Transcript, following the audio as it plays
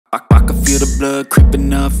I can feel the blood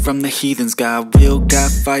creeping up from the heathens. Got will,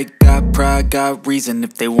 got fight, got pride, got reason.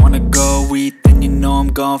 If they wanna go eat, then you know I'm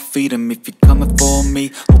gon' feed them. If you're coming for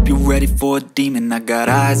me, hope you're ready for a demon. I got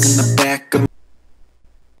eyes in the back of.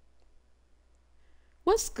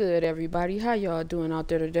 What's good, everybody? How y'all doing out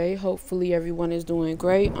there today? Hopefully everyone is doing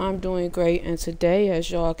great. I'm doing great, and today,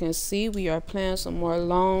 as y'all can see, we are playing some more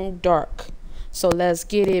Long Dark. So let's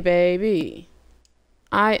get it, baby.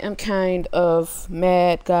 I am kind of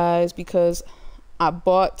mad, guys, because I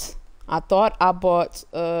thought I bought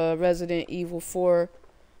Resident Evil 4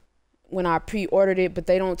 when I pre-ordered it, but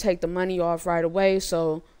they don't take the money off right away,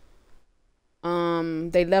 so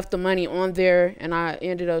they left the money on there and I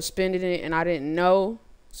ended up spending it and I didn't know,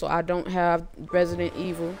 so I don't have Resident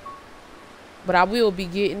Evil, but I will be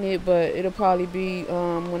getting it, but it'll probably be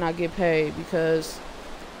when I get paid, because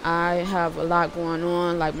I have a lot going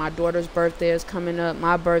on. Like, my daughter's birthday is coming up,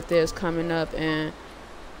 my birthday is coming up, and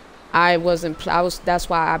that's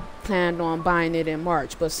why I planned on buying it in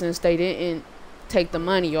March, but since they didn't take the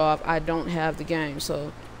money off, I don't have the game,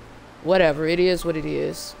 so whatever, it is what it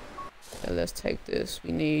is. Okay, let's take this.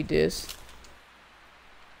 We need this.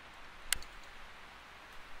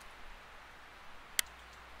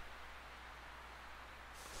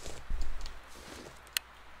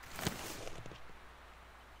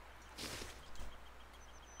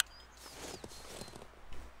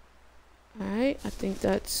 Alright, I think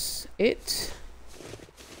that's it.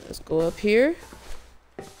 Let's go up here.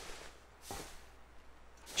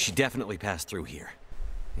 She definitely passed through here.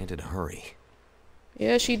 And in a hurry.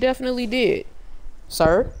 Yeah, she definitely did.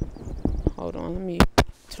 Sir? Hold on, let me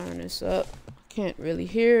turn this up. I can't really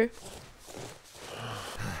hear.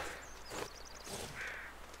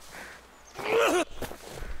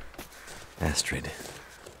 Astrid.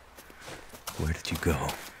 Where did you go?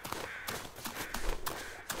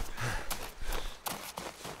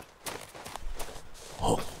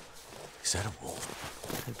 Oh, is that a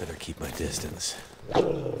wolf? I'd better keep my distance. How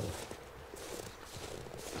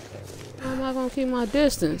am I gonna keep my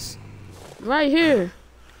distance? Right here.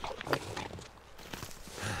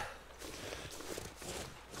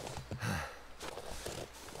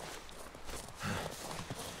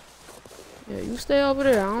 Yeah, you stay over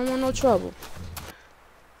there. I don't want no trouble.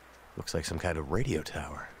 Looks like some kind of radio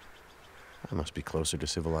tower. I must be closer to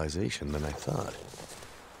civilization than I thought.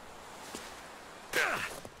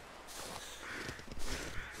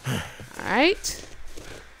 Alright.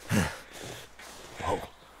 Whoa.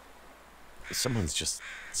 Someone's just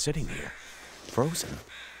sitting here. Frozen.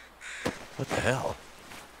 What the hell?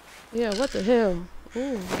 Yeah, what the hell?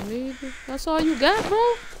 Ooh, maybe that's all you got,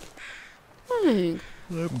 bro? Dang.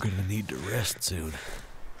 I'm gonna need to rest soon.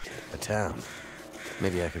 A town.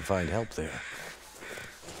 Maybe I can find help there.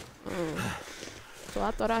 Oh. So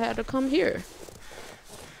I thought I had to come here.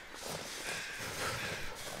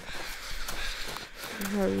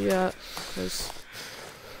 Hurry up, cause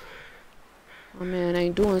my man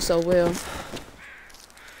ain't doing so well.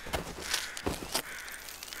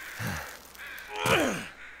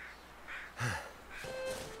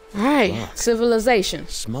 Alright, civilization.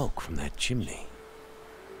 Smoke from that chimney.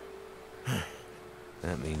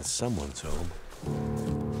 That means someone's home.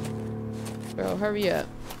 Bro, hurry up.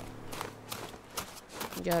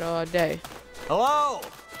 You got all day. Hello?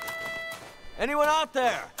 Anyone out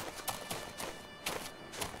there?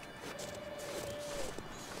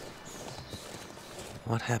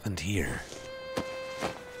 What happened here?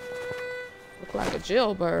 Look like a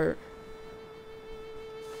jailbird.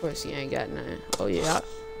 Of course he ain't got nothing. Oh yeah,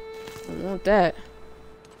 I want that.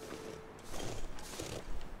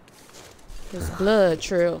 His blood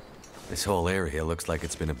trail. This whole area looks like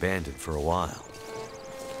it's been abandoned for a while.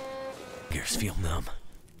 Ears feel numb.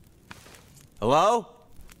 Hello?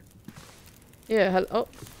 Yeah, hello. Oh,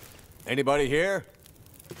 Anybody here?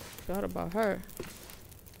 forgot about her.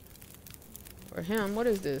 Or him. What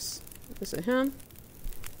is this? Is it him?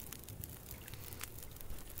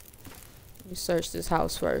 Let me search this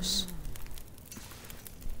house first.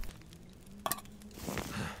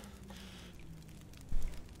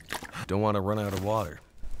 Don't want to run out of water.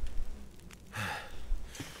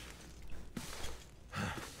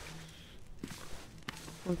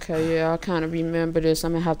 Okay, yeah, I kind of remember this.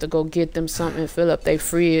 I'm gonna have to go get them something and fill up their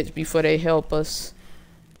fridge before they help us.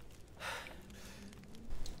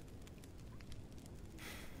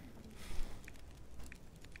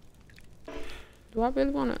 Do I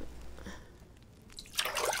really want to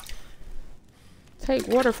take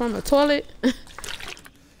water from a toilet? I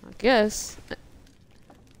guess.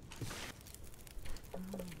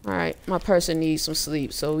 Alright, my person needs some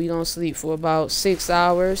sleep, so we gonna sleep for about 6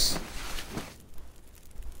 hours.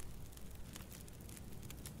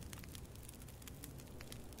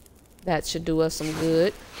 That should do us some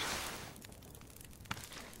good.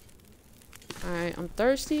 Alright, I'm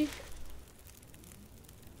thirsty.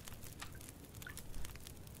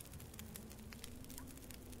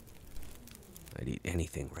 I'd eat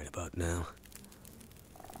anything right about now.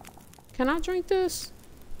 Can I drink this?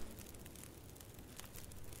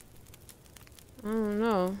 I don't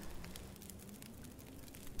know.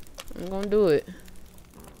 I'm gonna do it.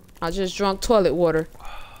 I just drunk toilet water.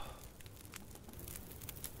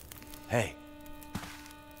 Hey.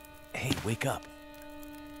 Hey, wake up.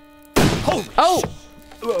 Oh!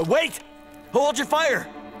 Wait! Hold your fire!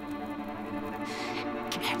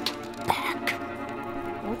 Get back.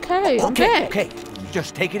 Okay, I'm back. Okay.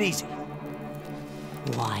 Just take it easy.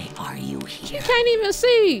 Why are you You here? can't even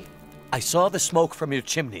see. I saw the smoke from your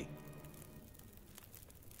chimney.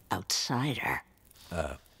 Outsider.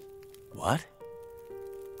 What?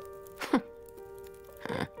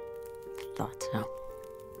 Thought so.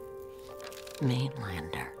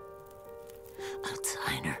 Mainlander.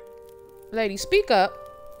 Outsider. Lady, speak up.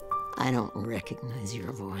 I don't recognize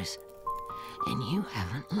your voice. And you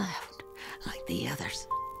haven't left like the others.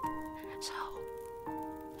 So,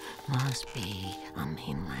 must be a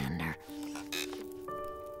mainlander.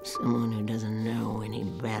 Someone who doesn't know any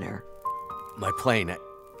better. My plane,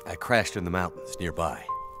 I crashed in the mountains nearby.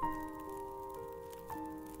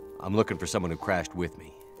 I'm looking for someone who crashed with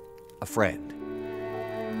me. A friend.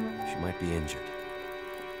 She might be injured.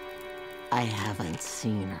 I haven't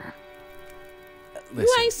seen her. Listen,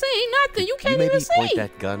 You ain't saying nothing. You can't maybe even see. point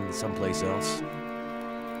that gun someplace else?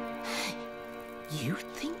 You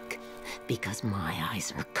think because my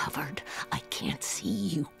eyes are covered, I can't see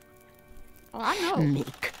you? Oh, I know.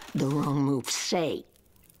 Make the wrong move, say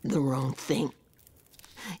the wrong thing.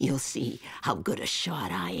 You'll see how good a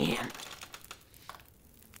shot I am.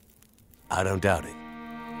 I don't doubt it.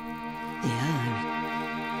 The others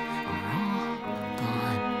are all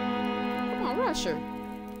gone. Come on, rush her.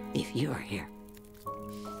 If you're here,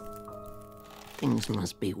 things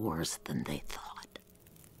must be worse than they thought.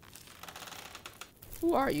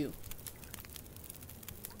 Who are you?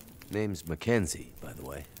 Name's Mackenzie, by the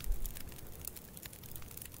way.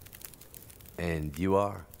 And you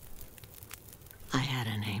are? I had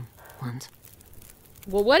a name once.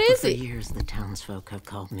 Well, what is For it? years, the townsfolk have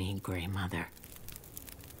called me Grey Mother.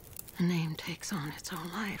 A name takes on its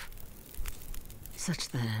own life. Such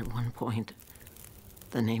that at one point,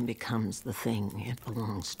 the name becomes the thing it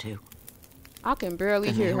belongs to. I can barely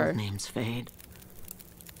And the hear old her. names fade.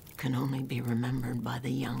 Can only be remembered by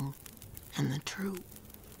the young and the true.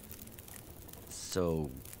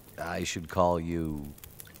 So, I should call you...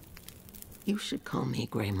 You should call me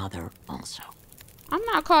Grey Mother also. I'm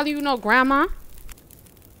not calling you no grandma.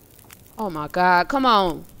 Oh my God, come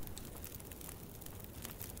on.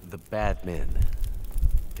 the bad men.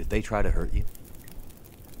 Did they try to hurt you?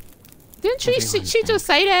 Didn't she Everyone just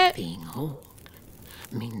say that? Being old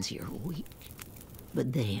means you're weak.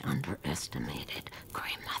 But they underestimated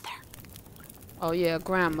Grey Mother. Oh yeah,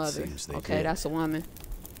 grandmother. seems they Okay, did. that's a woman.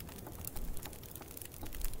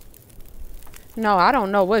 No, I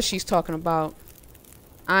don't know what she's talking about.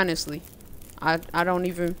 Honestly. I don't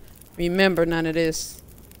even remember none of this.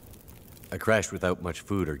 I crashed without much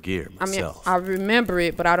food or gear I mean, myself. I remember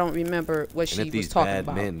it, but I don't remember what and she if was these talking bad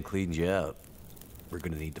about. men cleaned you out, we're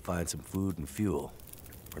gonna need to find some food and fuel.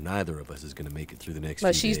 Or neither of us is gonna make it through the next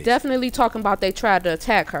But few she's days. definitely talking about they tried to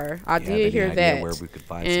attack her. I You have did any hear idea that. where we could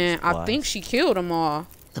find some And I supplies? think she killed them all,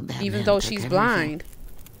 The bad even men though took she's everything. blind.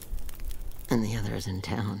 And the others in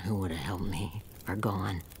town who would have helped me are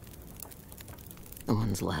gone. The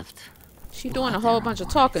ones left. She will doing a have whole their bunch own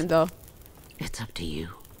of talking lives. though. It's up to you,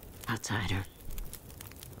 outsider.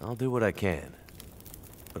 I'll do what I can,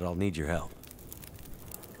 but I'll need your help.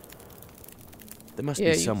 There must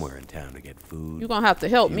Yeah, be you- somewhere in town to get food. You're gonna have to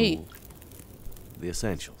help me. fuel, the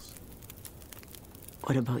essentials.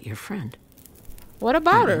 What about your friend? What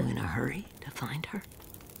about Are her? you in a hurry to find her?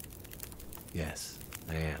 Yes,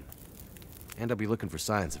 I am. And I'll be looking for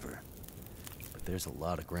signs of her. But there's a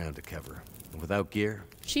lot of ground to cover. And without gear,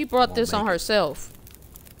 She brought won't this on make it. herself.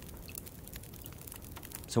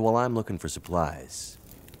 so while I'm looking for supplies,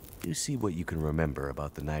 you see what you can remember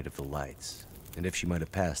about the Night of the Lights, and if she might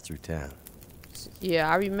have passed through town. Yeah,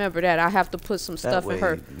 I remember that. I have to put some That stuff way, in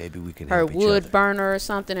her maybe we can her help each wood other. burner or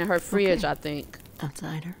something in her fridge, Okay. I think.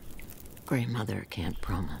 Outsider? Grey Mother can't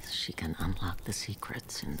promise she can unlock the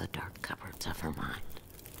secrets in the dark cupboards of her mind.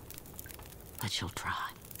 But she'll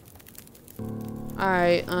try.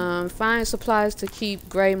 Alright, find supplies to keep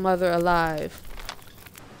Grey Mother alive.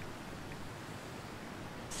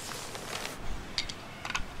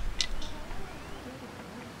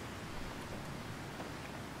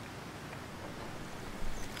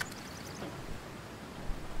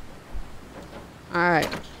 Alright.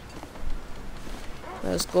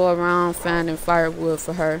 Let's go around finding firewood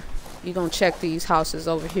for her. You gonna check these houses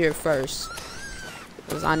over here first.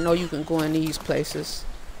 Because I know you can go in these places.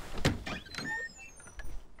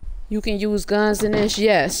 You can use guns in this,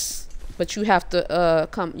 yes. But you have to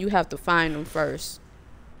you have to find them first.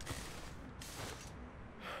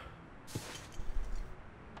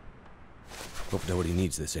 Hope nobody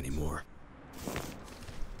needs this anymore.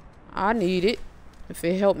 I need it. If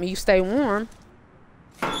it helped me stay warm.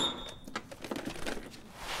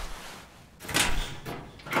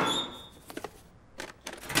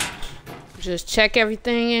 Just check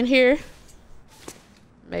everything in here.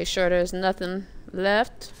 Make sure there's nothing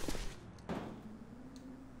left.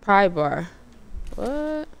 Pry bar.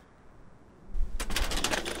 What?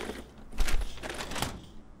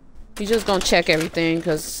 We just gonna check everything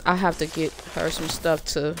because I have to get her some stuff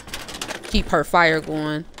to keep her fire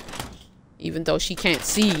going. Even though she can't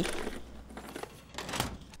see.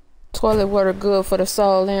 Toilet water good for the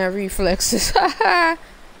soul and reflexes.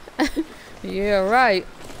 Yeah, right.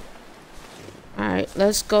 Alright,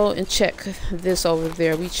 let's go and check this over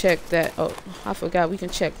there. We checked that. Oh, I forgot we can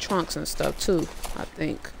check trunks and stuff too, I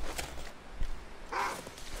think.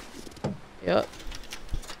 Yep.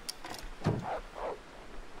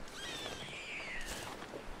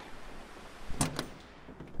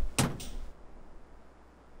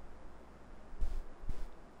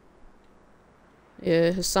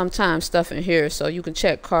 Yeah, there's sometimes stuff in here, so you can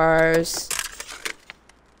check cars.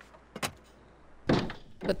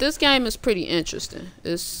 But this game is pretty interesting.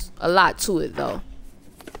 There's a lot to it, though.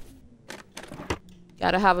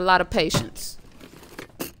 Gotta have a lot of patience.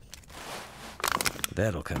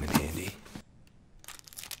 That'll come in handy.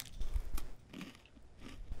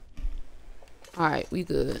 Alright, we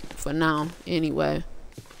good for now, anyway.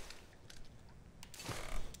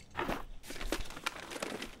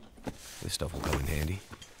 This stuff will come in handy.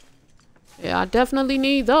 Yeah, I definitely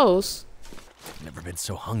need those. Never been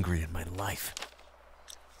so hungry in my life.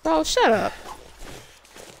 Bro, shut up.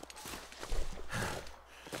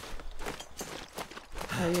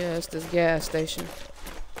 Oh yeah, it's this gas station.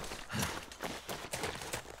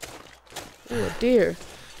 Ooh, a deer.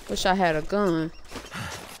 Wish I had a gun.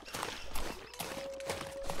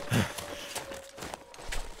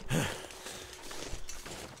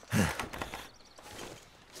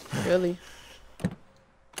 Really?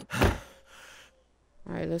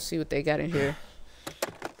 Alright, let's see what they got in here.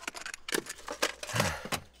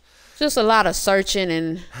 Just a lot of searching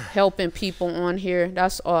and helping people on here.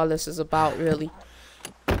 That's all this is about, really.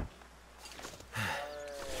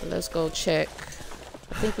 Let's go check.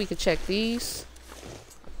 I think we could check these.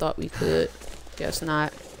 I thought we could. Guess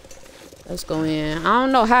not. Let's go in. I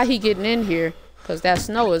don't know how he getting in here, because that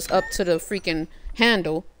snow is up to the freaking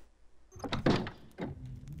handle.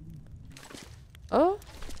 Oh.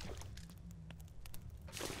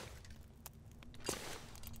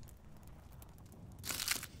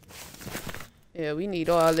 Yeah, we need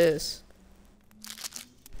all this.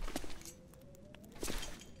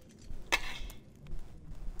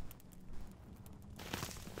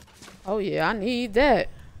 Oh yeah, I need that.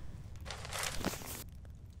 Let's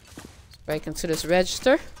break into this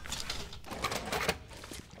register.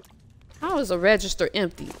 How is a register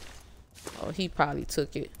empty? Oh, he probably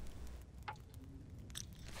took it.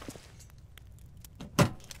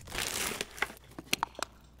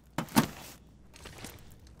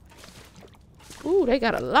 Ooh, they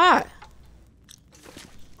got a lot.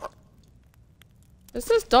 Is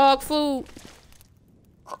this dog food?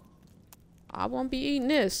 I won't be eating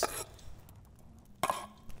this.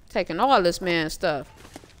 Taking all this man's stuff.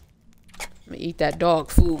 I'm gonna eat that dog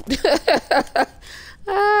food.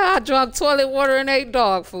 I drank toilet water and ate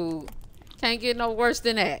dog food. Can't get no worse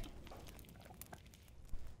than that.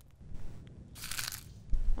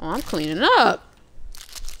 Oh, I'm cleaning up.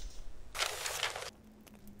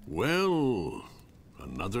 Well,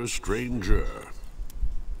 another stranger.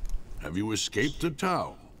 Have you escaped the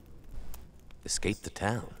town? Escaped the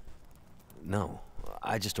town? No,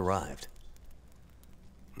 I just arrived.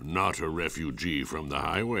 Not a refugee from the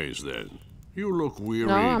highways, then. You look weary,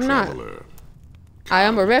 No, I'm traveler. not. I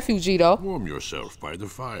am a refugee, though. Warm yourself by the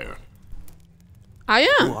fire. I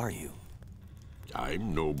Who am. are you?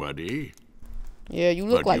 I'm nobody. Yeah, you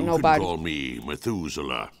look But like you nobody. can call me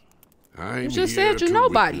Methuselah. I'm just here said you're to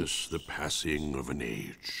nobody. witness the passing of an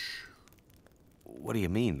age. What do you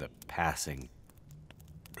mean, the passing?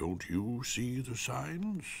 Don't you see the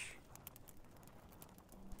signs?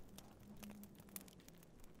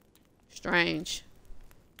 Strange.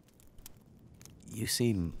 You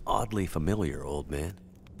seem oddly familiar, old man.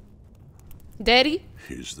 Daddy?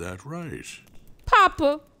 Is that right?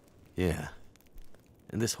 Papa? Yeah.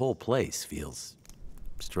 And this whole place feels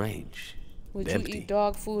strange. Would empty. you eat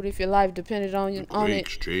dog food if your life depended on it?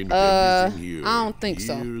 Craig's changed everything here I don't think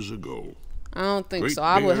so. years ago. I don't think Great so.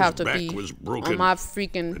 I would have to Bear's be back was broken, on my and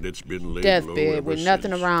freaking it's been laid low deathbed ever with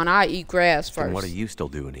nothing since. around. I eat grass first. And what are you still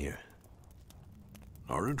doing here?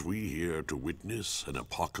 Aren't we here to witness an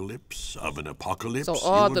apocalypse of an apocalypse? So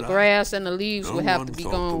all you the and grass and the leaves No would have one to be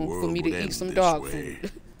thought the gone for world me would to eat end some this dog way.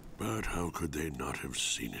 food. But how could they not have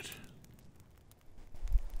seen it?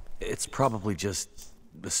 It's probably just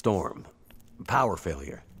a storm. Power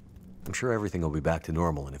failure. I'm sure everything will be back to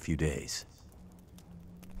normal in a few days.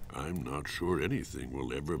 I'm not sure anything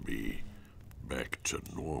will ever be back to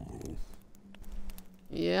normal.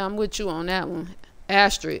 Yeah, I'm with you on that one.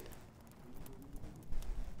 Astrid.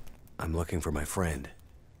 I'm looking for my friend.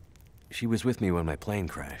 She was with me when my plane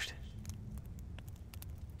crashed.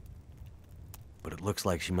 But it looks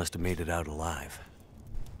like she must have made it out alive.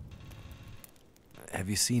 Have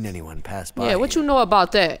you seen anyone pass by? Yeah, what you know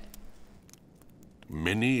about that?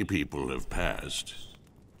 Many people have passed.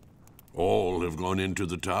 All have gone into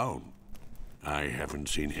the town. I haven't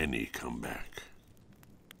seen any come back.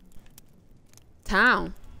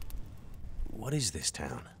 Town? What is this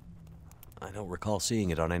town? I don't recall seeing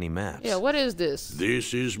it on any maps. Yeah, what is this?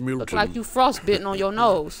 This is Milton. Look like you frostbitten on your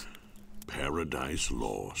nose. Paradise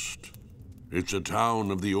Lost. It's a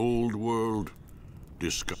town of the old world.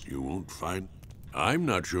 You won't find... I'm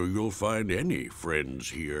not sure you'll find any friends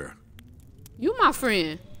here. You my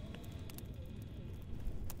friend.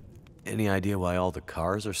 Any idea why all the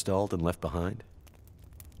cars are stalled and left behind?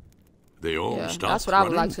 They all Yeah, stopped that's what I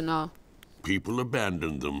would running. like to know. People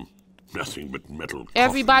abandoned them. Nothing but metal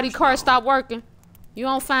Everybody coffins car now. stopped working. You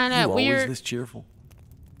don't find that You always weird? this cheerful?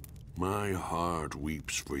 My heart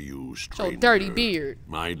weeps for you, Your stranger. dirty beard.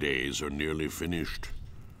 My days are nearly finished.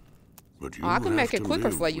 But you Oh, I can have make it to quicker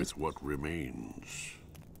live for you. with what remains.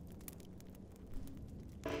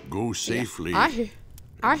 Go safely. I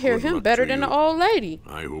hear Good him luck better to than you. the old lady.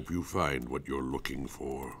 I hope you find what you're looking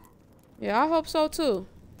for. Yeah, I hope so too.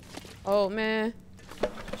 Oh man,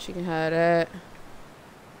 she can have that.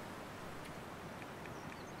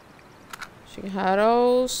 She can have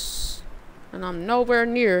those, and I'm nowhere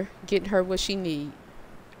near getting her what she need.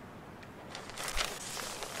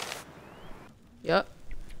 Yep.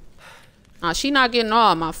 She not getting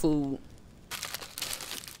all my food.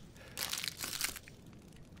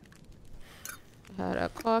 Have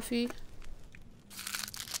that coffee.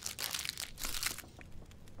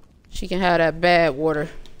 She can have that bad water.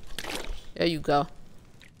 There you go.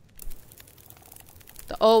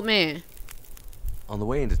 The old man. On the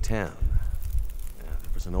way into town, there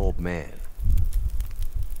was an old man.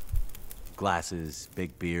 Glasses,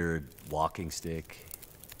 big beard, walking stick.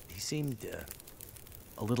 He seemed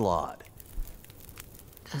a little odd.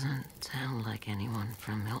 Doesn't sound like anyone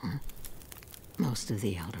from Milton. Most of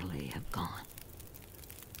the elderly have gone.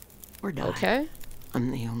 Or died. Okay. I'm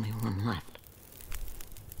the only one left.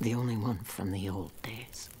 The only one from the old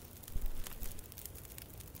days.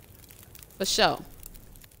 For sure.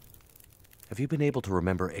 Have you been able to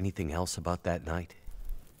remember anything else about that night?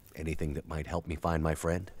 Anything that might help me find my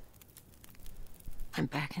friend? I'm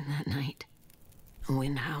back in that night.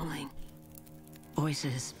 Wind howling.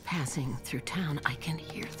 Voices passing through town. I can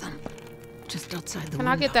hear them. Just outside the Can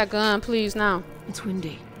window. I get that gun, please, now? It's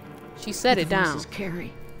windy. She set The it down. voices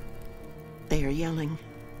carry. They are yelling.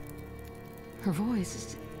 Her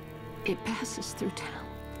voice, it passes through town.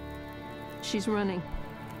 She's running.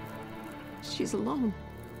 She's alone,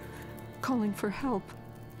 calling for help.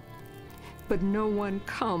 But no one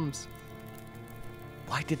comes.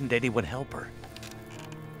 Why didn't anyone help her?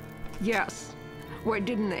 Yes. Why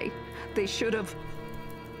didn't they? They should have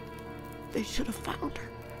found her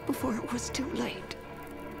before it was too late.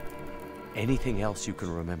 Anything else you can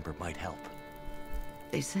remember might help.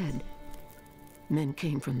 They said men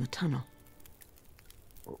came from the tunnel.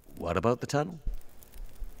 What about the tunnel?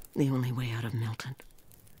 The only way out of Milton.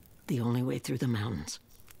 The only way through the mountains.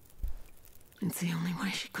 It's the only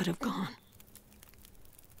way she could have gone.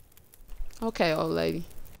 Okay, old lady.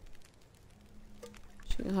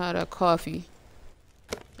 She can have that coffee.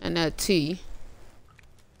 And that tea.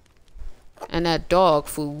 And that dog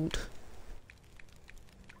food.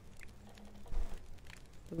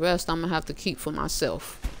 The rest I'm gonna have to keep for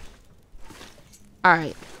myself.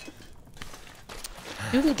 Alright.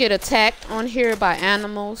 You can get attacked on here by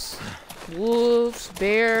animals. Wolves,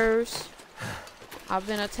 bears. I've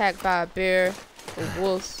been attacked by a bear, a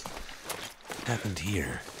wolf. Happened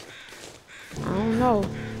here. I don't know.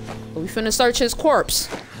 But we finna search his corpse.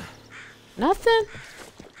 Nothing?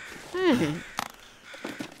 Dang.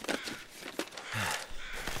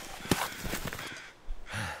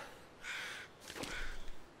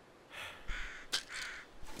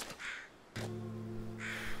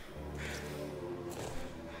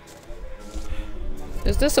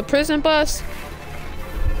 this a prison bus?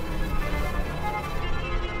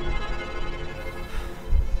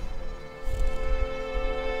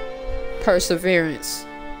 Perseverance.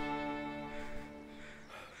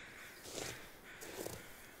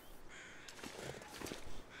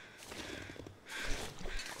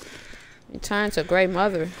 Return to Grey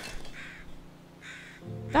Mother.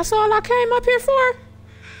 That's all I came up here for?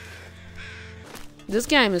 This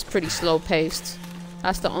game is pretty slow paced.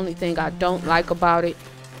 That's the only thing I don't like about it.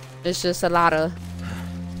 It's just a lot of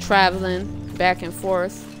traveling back and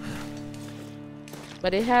forth.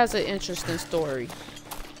 But it has an interesting story.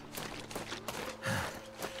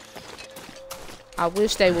 I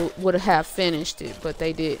wish they would have finished it, but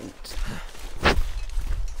they didn't.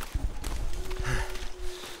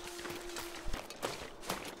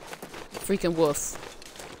 Freaking wolf.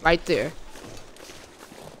 Right there.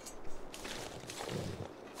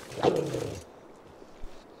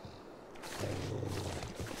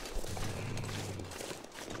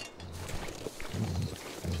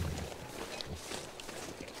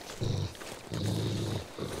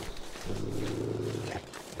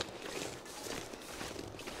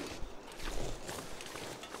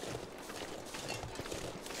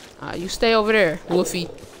 You stay over there, Wolfie.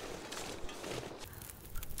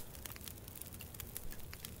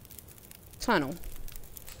 Tunnel.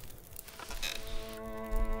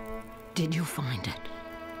 Did you find it?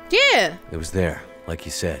 Yeah. It was there, like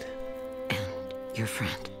you said. And your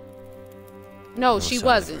friend? No, No she sign of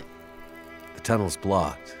wasn't. her. The tunnel's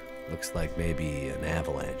blocked. Looks like maybe an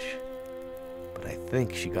avalanche. But I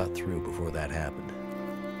think she got through before that happened.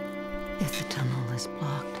 If the tunnel is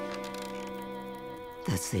blocked,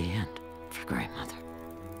 that's the end for Grey Mother.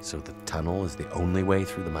 So the tunnel is the only way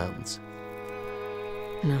through the mountains?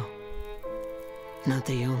 No. Not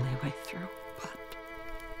the only way through, but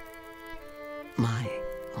my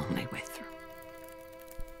only way through.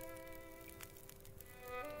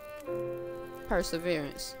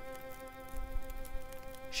 Perseverance.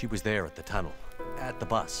 She was there at the tunnel. At the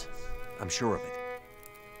bus. I'm sure of it.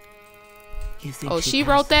 You think Oh, she passed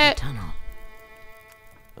wrote through the that? tunnel?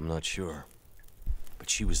 I'm not sure. But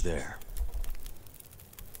she was there.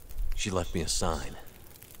 She left me a sign.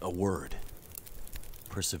 A word.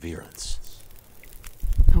 Perseverance.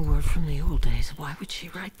 A word from the old days. Why would she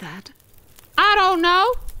write that? I don't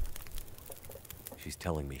know. She's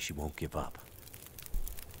telling me she won't give up.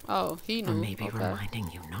 Oh, he knew. Or maybe Okay.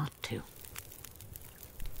 reminding you not to.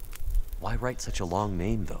 Why write such a long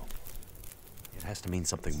name, though? It has to mean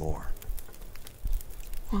something more.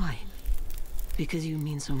 Why? Because you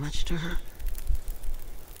mean so much to her?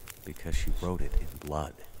 Because she wrote it in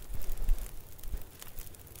blood.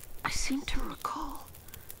 I seem to recall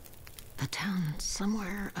a town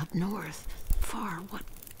somewhere up north, far. What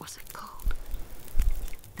was it called?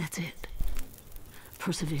 That's it.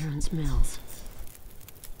 Perseverance Mills.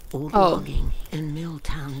 Old logging and mill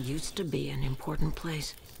town used to be an important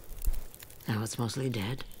place. Now it's mostly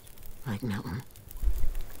dead, like Milton.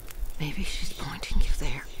 Maybe she's pointing you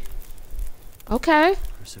there. Okay.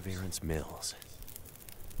 Perseverance Mills.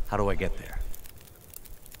 How do I get there?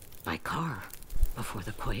 By car, before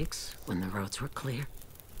the quakes, when the roads were clear.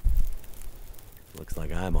 Looks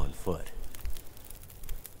like I'm on foot.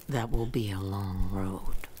 That will be a long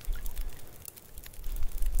road.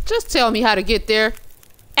 Just tell me how to get there.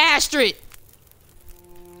 Astrid!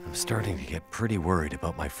 I'm starting to get pretty worried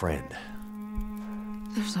about my friend.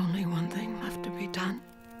 There's only one thing left to be done.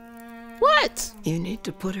 What? You need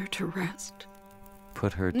to put her to rest.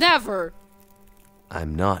 Put her... Never.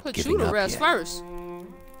 I'm not Put giving you to up rest yet. first.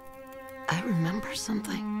 I remember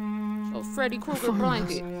something. So Freddy Krueger Farmhouse.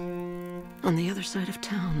 blanket. On the other side of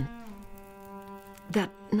town. That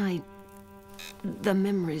night, the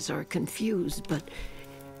memories are confused, but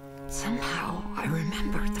somehow I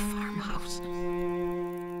remember the farmhouse.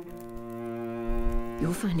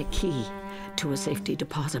 You'll find a key to a safety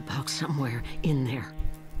deposit box somewhere in there.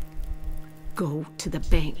 Go to the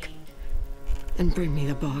bank and bring me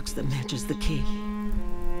the box that matches the key.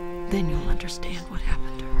 Then you'll understand what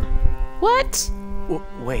happened to her. What?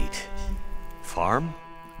 Wait. Farm?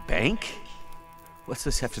 Bank? What's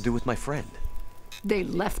this have to do with my friend? They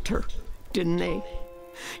left her, didn't they?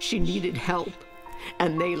 She needed help,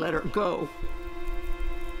 and they let her go.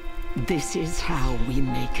 This is how we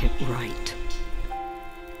make it right.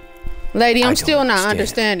 Lady, I I'm don't still not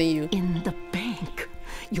understand. understanding you. In the bank,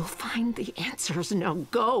 you'll find the answers. Now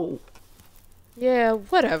go. Yeah,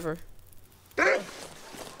 whatever.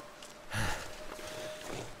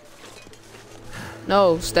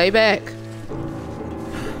 No, stay back.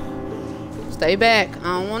 Stay back.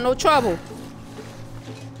 I don't want no trouble.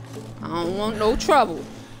 I don't want no trouble.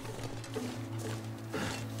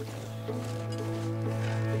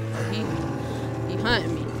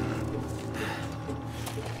 hunting me.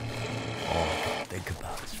 All I can think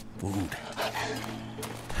about is food.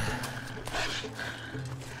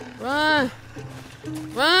 Run!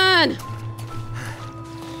 Run!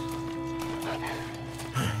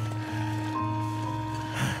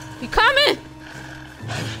 He coming!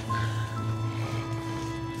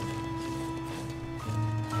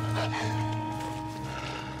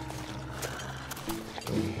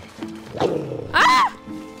 Ah!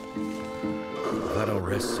 If I don't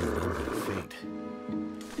rest soon, I'm gonna faint.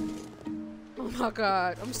 Oh my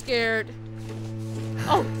God, I'm scared.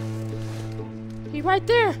 Oh! He right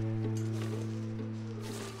there.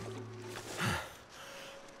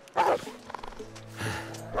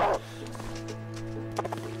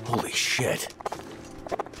 Holy shit.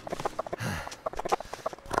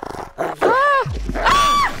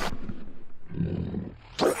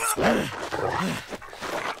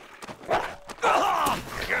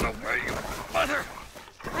 Get away, you mother!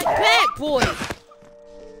 Right back, boy.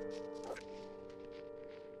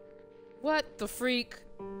 What the freak?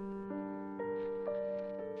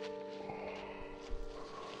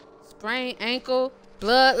 Sprained ankle,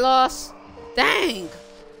 blood loss. Dang.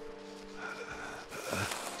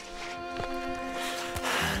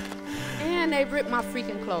 And they ripped my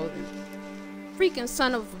freaking clothing. Freaking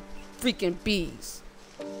son of freaking bees.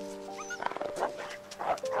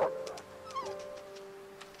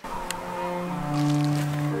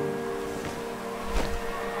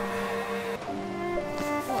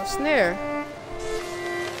 Oh, snare.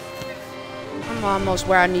 I'm almost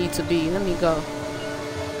where I need to be. Let me go.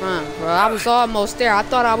 Run, bro. I was almost there. I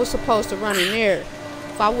thought I was supposed to run in there.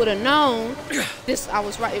 If I would have known this, it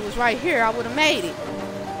was right here, I would have made it.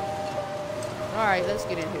 All right, let's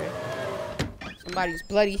get in here. Somebody's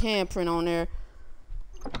bloody handprint on there.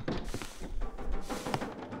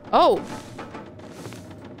 Oh,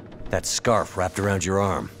 That scarf wrapped around your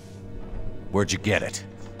arm. Where'd you get it?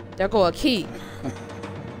 there go a key.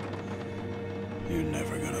 You're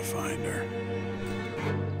never gonna find her.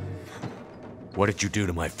 What did you do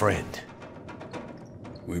to my friend?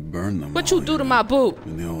 We burned them. What all you do to in- my boo?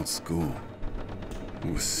 In the old school.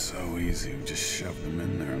 It was so easy. We just shoved them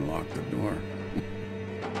in there and locked the door. You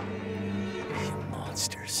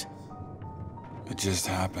monsters. It just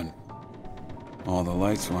happened. All the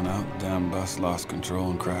lights went out, the damn bus lost control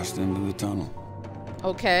and crashed into the tunnel.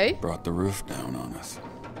 Okay. Brought the roof down on us.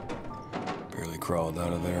 Barely crawled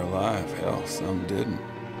out of there alive. Hell, some didn't.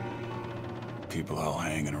 People all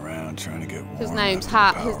hanging around trying to get warm. His name's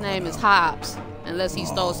after the His power name went is out. Hobbs, unless he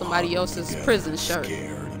stole All somebody huddled else's together, prison shirt.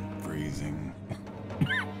 Scared and freezing.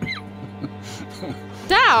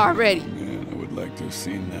 Die already. Man, I would like to have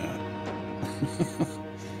seen that.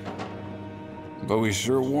 But we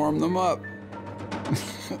sure warmed them up.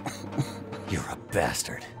 You're a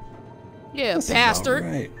bastard. Yeah, bastard.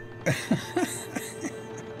 Right.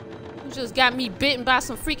 You just got me bitten by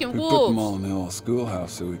some freaking We put them all wolves. in the old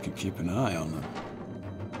schoolhouse so we could keep an eye on them.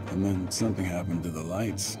 And then something happened to the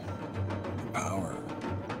lights. The power.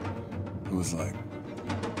 It was like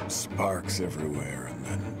sparks everywhere and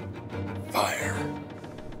then fire.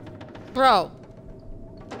 Bro,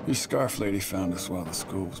 Your scarf lady found us while the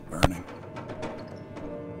school was burning.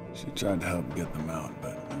 She tried to help get them out,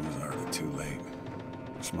 but it was already too late.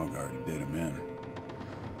 The smoke already did them in.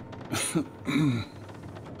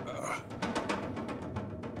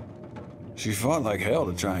 She fought like hell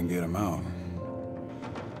to try and get him out.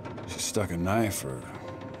 She stuck a knife or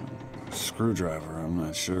a screwdriver, I'm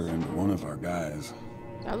not sure, into one of our guys.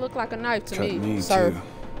 that looked like a knife to Cut me sir. too.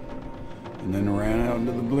 And then ran out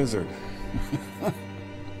into the blizzard.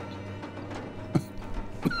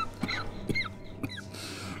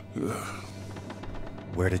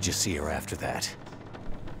 Where did you see her after that?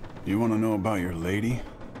 You want to know about your lady?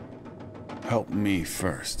 Help me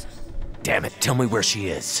first. Damn it, tell me where she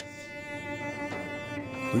is.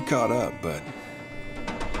 We caught up, but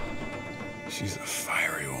she's a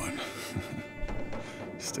fiery one.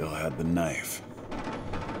 Still had the knife. Yeah.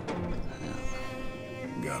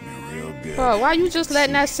 Got me real good. Bro, why you just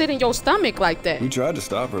letting that sit in your stomach like that? We tried to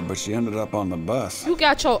stop her, but she ended up on the bus. You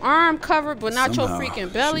got your arm covered, but not Somehow, your freaking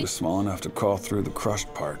She belly. was small enough to crawl through the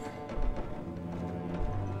crushed part.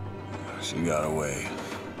 She got away.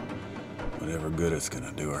 Whatever good it's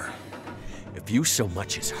gonna do her. If you so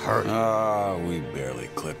much as hurt, Ah, we barely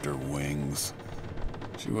clipped her wings.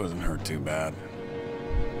 She wasn't hurt too bad.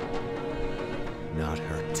 not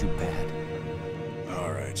hurt too bad.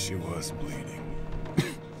 All right, she was bleeding.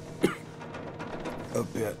 A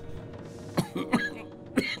bit.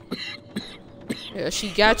 Yeah, she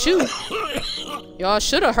got you. Y'all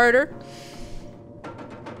should have hurt her.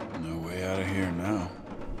 No way out of here now.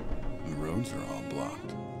 The road roads are all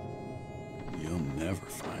blocked. You'll never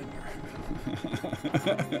find her.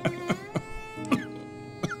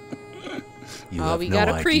 You Oh, have we no got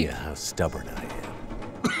a idea creep. how stubborn I am.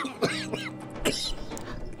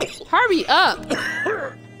 Hurry up!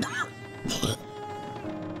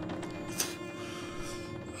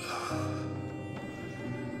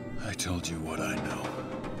 I told you what I know.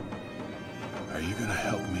 Are you gonna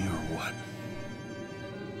help me or what?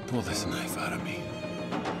 Pull this knife out of me.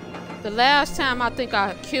 The last time I think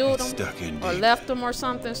I killed It's him stuck in or deep, left him or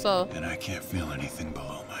something, so and I can't feel anything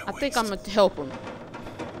below my I waist. think I'm gonna help him.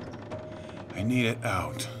 I need it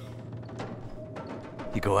out.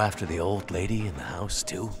 You go after the old lady in the house,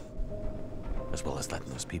 too? As well as letting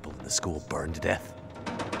those people in the school burn to death?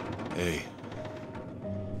 Hey.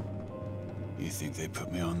 You think they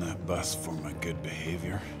put me on that bus for my good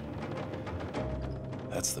behavior?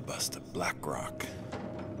 That's the bus to Black Rock.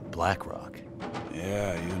 Black Rock?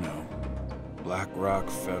 Yeah, you know. Black Rock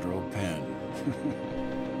Federal Pen.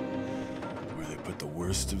 Where they put the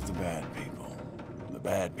worst of the bad people. The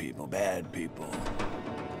bad people, bad people.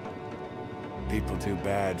 People too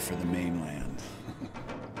bad for the mainland.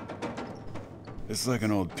 It's like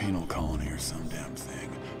an old penal colony or some damn thing.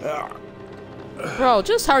 Ah! Bro,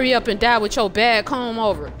 just hurry up and die with your bad comb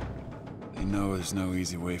over. They know there's no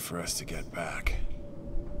easy way for us to get back.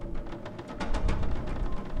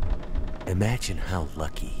 Imagine how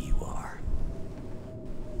lucky you are.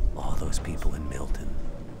 All those people in Milton,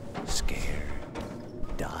 scared,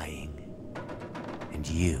 dying, and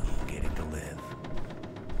you getting to live.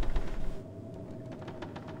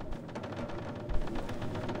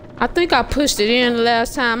 I think I pushed it in the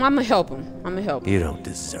last time. I'm gonna help him. I'm gonna help him. You don't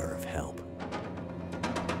deserve help.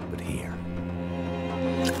 But here.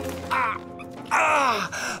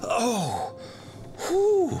 Oh!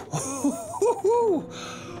 Whew.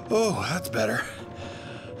 Oh, that's better.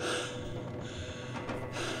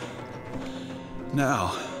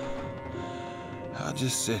 Now, I'll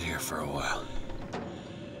just sit here for a while.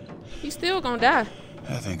 He's still gonna die.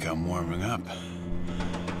 I think I'm warming up.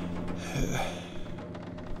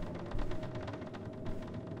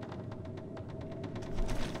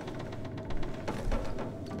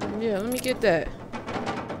 Yeah, let me get that.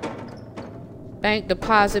 Bank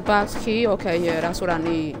deposit box key. Okay, yeah, that's what I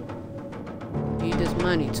need. Need this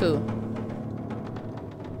money too.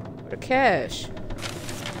 The cash.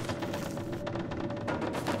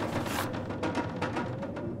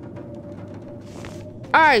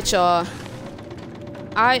 Alright, y'all.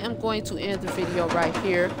 I am going to end the video right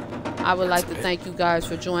here. I would like to thank you guys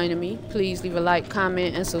for joining me. Please leave a like,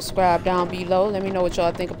 comment, and subscribe down below. Let me know what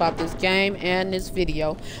y'all think about this game and this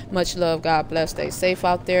video. Much love. God bless. Stay safe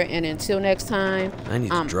out there. And until next time, I need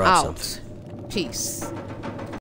to I'm drop out. something. Peace.